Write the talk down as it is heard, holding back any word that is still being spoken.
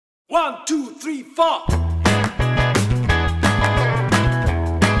1, 2, 3, 4.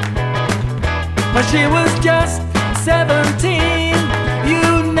 But she was just 17,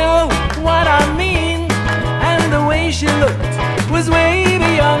 you know what I mean. And the way she looked was way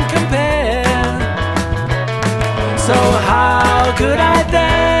beyond compare. So how could I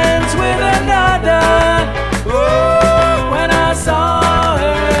dance with another? Oh, when I saw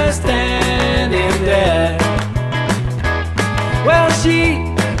her standing there. Well, she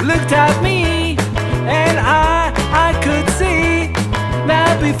looked at me, and I could see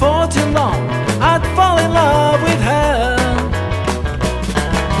that before too long I'd fall in love with her.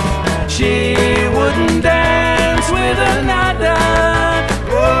 She wouldn't dance with another.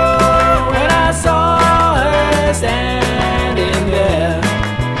 Oh, when I saw her standing there.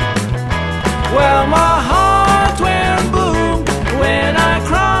 Well, my heart went boom when I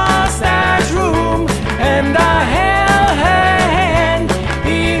crossed that room, and I held her hand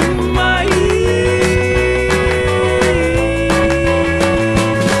in my ear.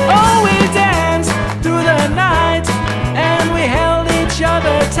 Oh, we danced through the night, and we held each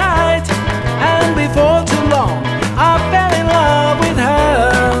other tight, and before too long I fell in love with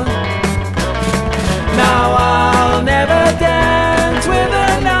her. Now I'll never dance with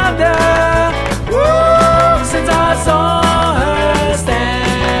another. Whoa, since I saw her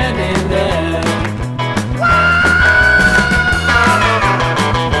standing there.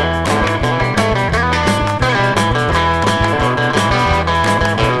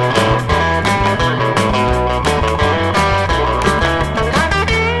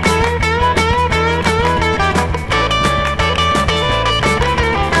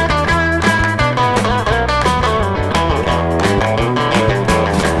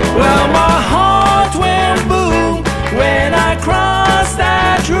 Well, my heart went boom when I crossed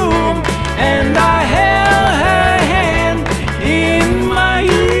that room, and I held her hand in my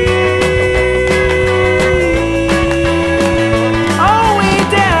ear. Oh, we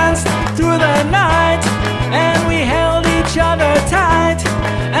danced through the night, and we held each other tight,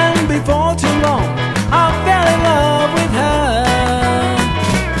 and before too long I fell in love with her.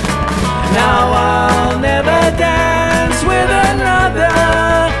 Now I'll never dance with another.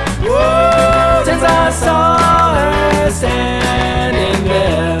 Whoa, since I saw her standing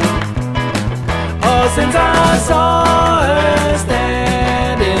there. Oh, since I saw her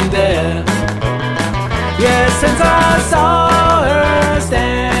standing there. Yes, since I saw